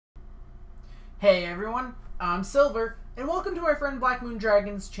Hey everyone, I'm Silver, and welcome to my friend Black Moon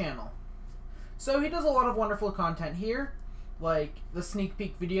Dragon's channel. So he does a lot of wonderful content here, like the sneak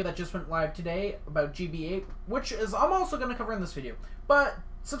peek video that just went live today about GB8, which is I'm also going to cover in this video. But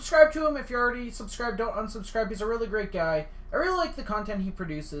subscribe to him if you're already subscribed, don't unsubscribe, he's a really great guy. I really like the content he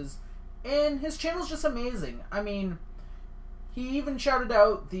produces, and his channel's just amazing. I mean, he even shouted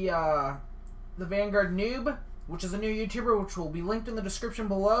out the Vanguard noob, which is a new YouTuber, which will be linked in the description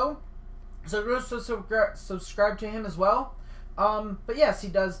below. So go subscribe to him as well. But yes, he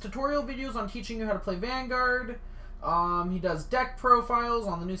does tutorial videos on teaching you how to play Vanguard. He does deck profiles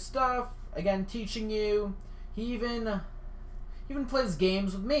on the new stuff. Again, teaching you. He even plays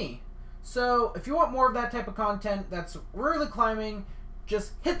games with me. So if you want more of that type of content that's really climbing,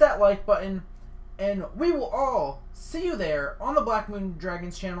 just hit that like button. And we will all see you there on the Black Moon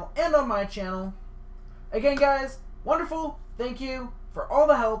Dragons channel and on my channel. Again, guys, wonderful. Thank you for all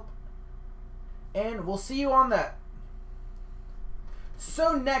the help. And we'll see you on that.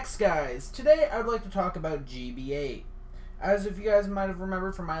 So next, guys, today I'd like to talk about GB8. As if you guys might have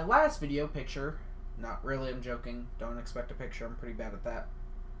remembered from my last video picture, not really, I'm joking, don't expect a picture, I'm pretty bad at that.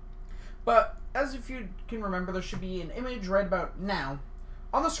 But as if you can remember, there should be an image right about now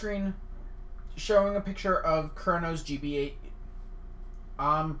on the screen showing a picture of Chrono's GB8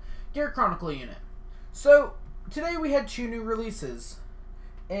 Gear Chronicle unit. So today we had two new releases,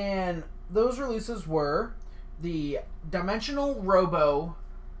 and those releases were the Dimensional Robo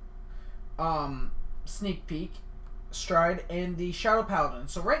sneak peek stride and the Shadow Paladin.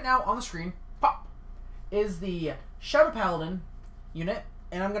 So right now on the screen, pop, is the Shadow Paladin unit,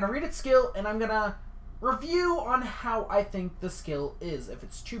 and I'm going to read its skill, and I'm going to review on how I think the skill is. If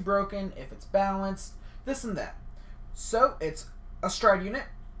it's too broken, if it's balanced, this and that. So it's a stride unit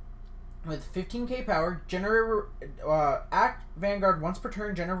with 15k power, act Vanguard once per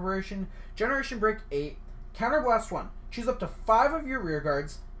turn, generation break 8, counterblast 1. Choose up to 5 of your rear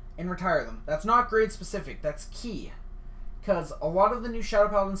guards and retire them. That's not grade specific, that's key. Because a lot of the new Shadow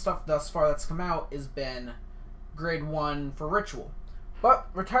Paladin stuff thus far that's come out has been grade 1 for ritual. But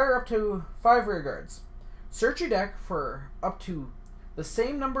retire up to 5 rear guards. Search your deck for up to the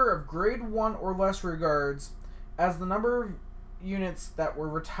same number of grade 1 or less rear guards as the number of units that were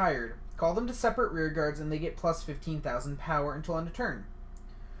retired. Call them to separate rear guards, and they get plus 15,000 power until end of turn.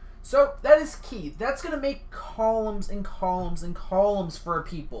 So that is key. That's going to make columns and columns and columns for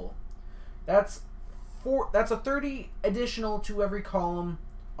people. That's a 30 additional to every column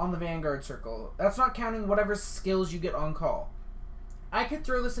on the Vanguard circle. That's not counting whatever skills you get on call. I could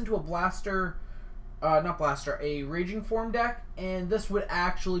throw this into a Raging Form deck, and this would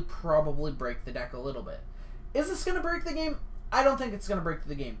actually probably break the deck a little bit. Is this going to break the game? I don't think it's going to break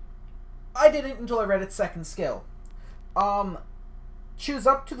the game. I didn't until I read its second skill. Choose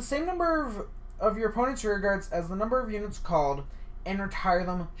up to the same number of your opponent's rear guards as the number of units called, and retire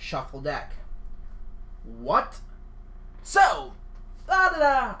them, shuffle deck. What? So,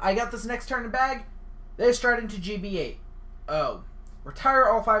 I got this next turn in bag. They stride into GB8. Oh. Retire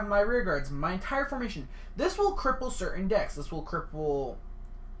all 5 of my rear guards, my entire formation. This will cripple certain decks. This will cripple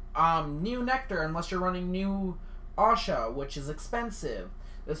New Nectar unless you're running New Asha, which is expensive.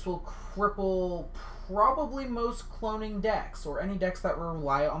 This will cripple probably most cloning decks, or any decks that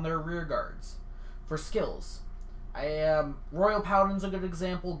rely on their rear guards for skills. Royal Paladin's a good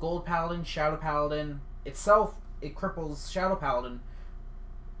example. Gold Paladin, Shadow Paladin. Itself, it cripples Shadow Paladin.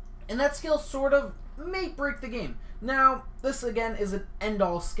 And that skill sort of may break the game. Now, this again is an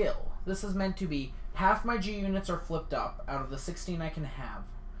end-all skill. This is meant to be half my G units are flipped up out of the 16 I can have.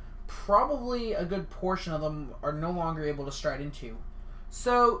 Probably a good portion of them are no longer able to stride into.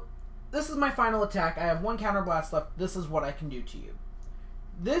 So, this is my final attack. I have 1 counterblast left. This is what I can do to you.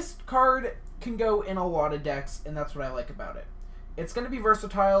 This card can go in a lot of decks, and that's what I like about it. It's going to be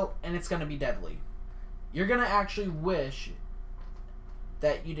versatile, and it's going to be deadly. You're going to actually wish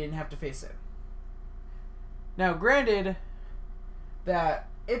that you didn't have to face it. Now, granted that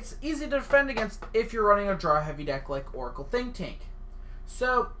it's easy to defend against if you're running a draw-heavy deck like Oracle Think Tank.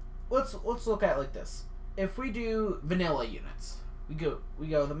 So, let's look at it like this. If we do vanilla units, we go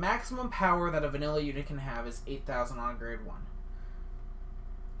the maximum power that a vanilla unit can have is 8,000 on grade 1.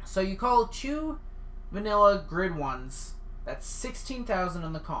 So you call 2 vanilla grade 1s, that's 16,000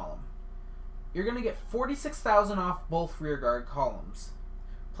 in the column. You're going to get 46,000 off both rear guard columns.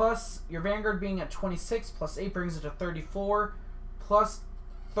 Plus, your Vanguard being at 26, plus 8 brings it to 34, plus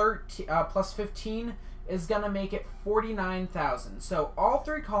 15 is going to make it 49,000. So all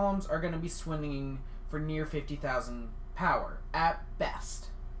 3 columns are going to be swinging for near 50,000 power, at best.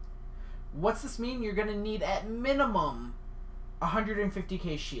 What's this mean? You're going to need, at minimum,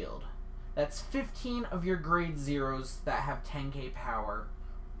 150k shield. That's 15 of your grade 0s that have 10k power,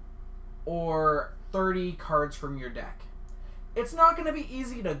 or 30 cards from your deck. It's not going to be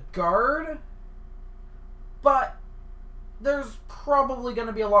easy to guard, but there's probably going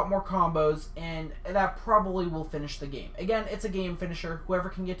to be a lot more combos, and that probably will finish the game. Again, it's a game finisher. Whoever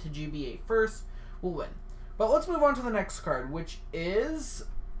can get to GB8 first will win. But let's move on to the next card, which is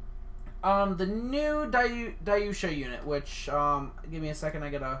the new Dayusha unit, which, give me a second, I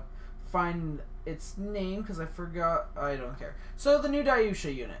gotta find its name, because I forgot, I don't care. So, the new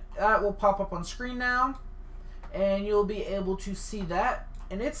Dayusha unit. That will pop up on screen now, and you'll be able to see that,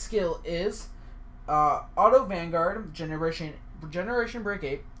 and its skill is Auto Vanguard, Generation Break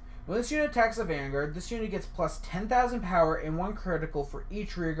 8. When this unit attacks a Vanguard, this unit gets plus 10,000 power and 1 critical for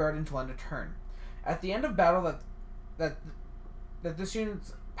each rearguard until end of turn. At the end of battle, that this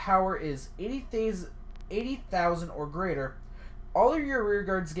unit's power is 80,000 or greater, all of your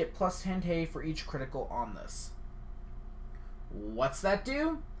rearguards get plus 10k for each critical on this. What's that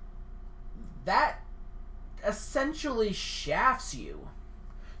do? That essentially shafts you.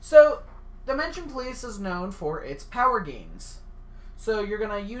 So, Dimension Police is known for its power gains. So you're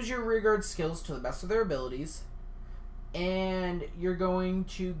going to use your rearguard skills to the best of their abilities, and you're going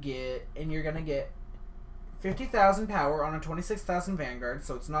to get 50,000 power on a 26,000 Vanguard,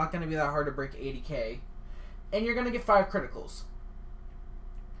 so it's not going to be that hard to break 80k, and you're going to get 5 criticals.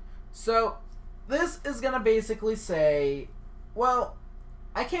 So this is going to basically say, well,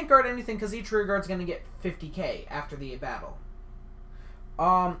 I can't guard anything because each rearguard's going to get 50k after the battle.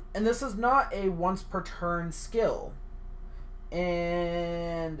 And this is not a once per turn skill.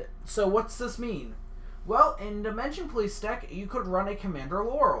 And so what's this mean? Well, in Dimension Police deck, you could run a Commander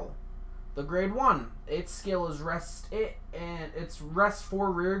Laurel. The grade 1. Its skill is rest 4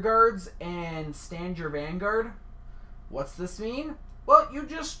 rearguards and stand your Vanguard. What's this mean? Well, you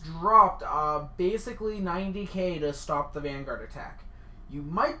just dropped basically 90k to stop the Vanguard attack. You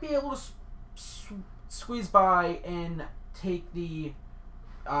might be able to squeeze by and take the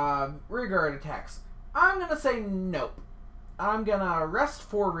rearguard attacks. I'm going to say nope. I'm going to rest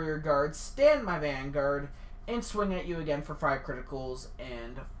 4 rearguards, stand my Vanguard, and swing at you again for 5 criticals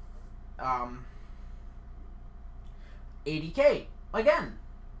and 80k again,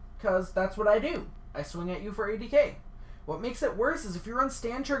 because that's what I do. I swing at you for 80k. What makes it worse is if you run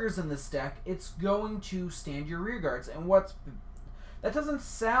stand triggers in this deck, it's going to stand your rearguards, and that doesn't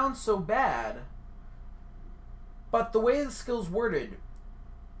sound so bad, but the way the skill's worded,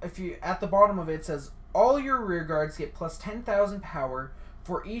 if you at the bottom of it says all your rearguards get plus 10,000 power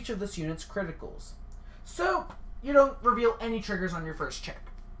for each of this unit's criticals. So you don't reveal any triggers on your first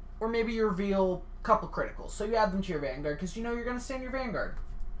check. Or maybe you reveal a couple criticals, so you add them to your Vanguard because you know you're going to stand your Vanguard.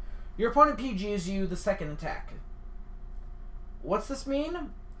 Your opponent PGs you the second attack. What's this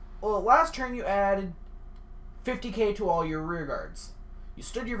mean? Well, last turn you added 50k to all your rearguards. You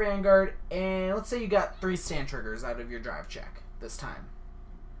stood your Vanguard, and let's say you got 3 stand triggers out of your drive check this time.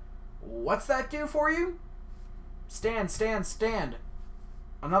 What's that do for you? Stand, stand, stand.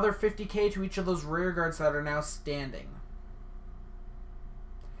 Another 50k to each of those rearguards that are now standing.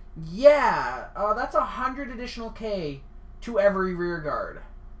 Yeah, that's 100 additional k to every rearguard.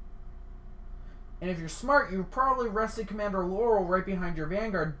 And if you're smart, you probably rested Commander Laurel right behind your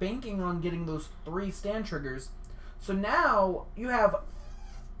Vanguard, banking on getting those 3 stand triggers. So now you have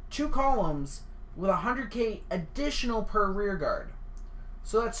 2 columns with 100k additional per rearguard.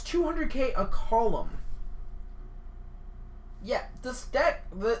 So that's 200k a column. Yeah, this deck,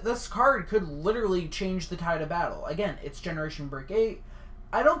 this card could literally change the tide of battle. Again, it's Generation Break 8.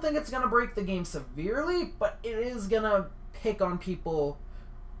 I don't think it's going to break the game severely, but it is going to pick on people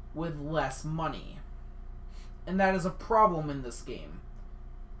with less money. And that is a problem in this game.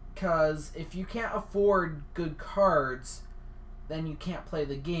 Because if you can't afford good cards, then you can't play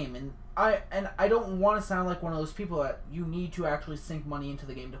the game. And I don't want to sound like one of those people that you need to actually sink money into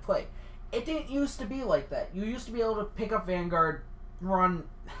the game to play. It didn't used to be like that. You used to be able to pick up Vanguard, run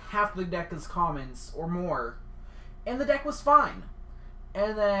half the deck as commons or more, and the deck was fine.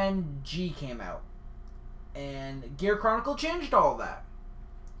 And then G came out, and Gear Chronicle changed all that.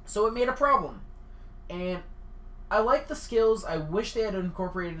 So it made a problem. And I like the skills. I wish they had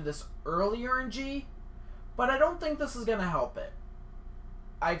incorporated this earlier in G, but I don't think this is going to help it.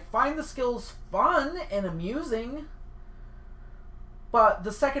 I find the skills fun and amusing, but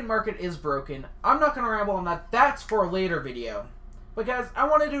the second market is broken. I'm not going to ramble on that. That's for a later video, because I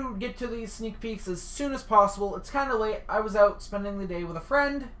wanted to get to these sneak peeks as soon as possible. It's kind of late. I was out spending the day with a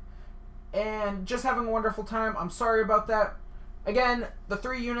friend and just having a wonderful time. I'm sorry about that. Again, the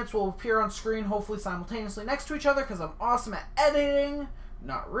 3 units will appear on screen, hopefully simultaneously next to each other, because I'm awesome at editing.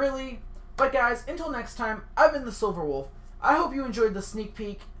 Not really. But guys, until next time, I've been the Silver Wolf. I hope you enjoyed the sneak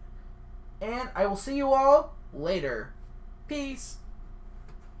peek, and I will see you all later. Peace.